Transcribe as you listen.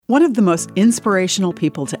One of the most inspirational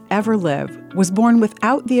people to ever live was born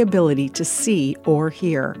without the ability to see or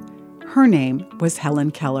hear. Her name was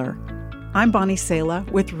Helen Keller. I'm Bonnie Sala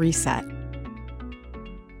with Reset.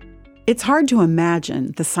 It's hard to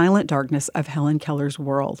imagine the silent darkness of Helen Keller's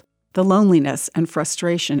world, the loneliness and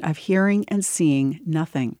frustration of hearing and seeing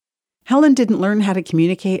nothing. Helen didn't learn how to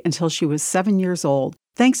communicate until she was 7 years old,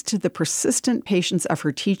 thanks to the persistent patience of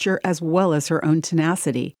her teacher as well as her own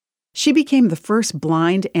tenacity. She became the first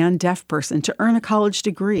blind and deaf person to earn a college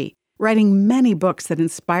degree, writing many books that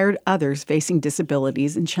inspired others facing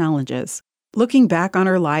disabilities and challenges. Looking back on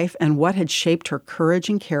her life and what had shaped her courage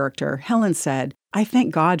and character, Helen said, "I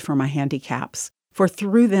thank God for my handicaps, for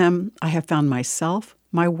through them I have found myself,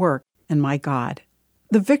 my work, and my God."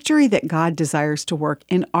 The victory that God desires to work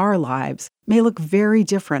in our lives may look very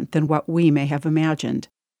different than what we may have imagined.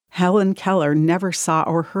 Helen Keller never saw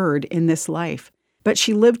or heard in this life, but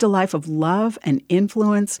she lived a life of love and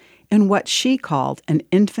influence in what she called an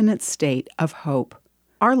infinite state of hope.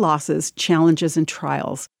 Our losses, challenges, and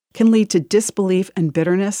trials can lead to disbelief and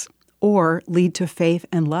bitterness, or lead to faith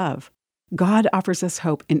and love. God offers us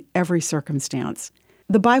hope in every circumstance.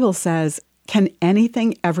 The Bible says, "Can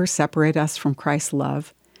anything ever separate us from Christ's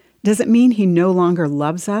love?" Does it mean He no longer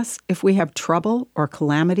loves us if we have trouble or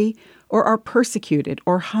calamity, or are persecuted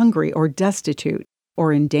or hungry or destitute,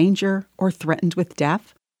 or in danger, or threatened with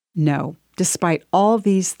death? No. Despite all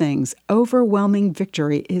these things, overwhelming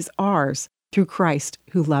victory is ours through Christ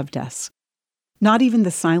who loved us. Not even the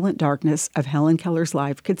silent darkness of Helen Keller's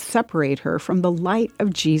life could separate her from the light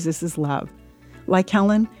of Jesus' love. Like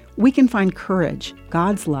Helen, we can find courage,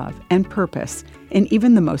 God's love, and purpose in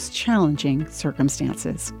even the most challenging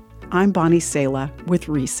circumstances. I'm Bonnie Sala with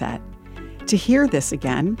Reset. To hear this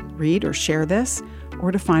again, read or share this,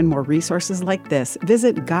 or to find more resources like this,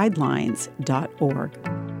 visit guidelines.org.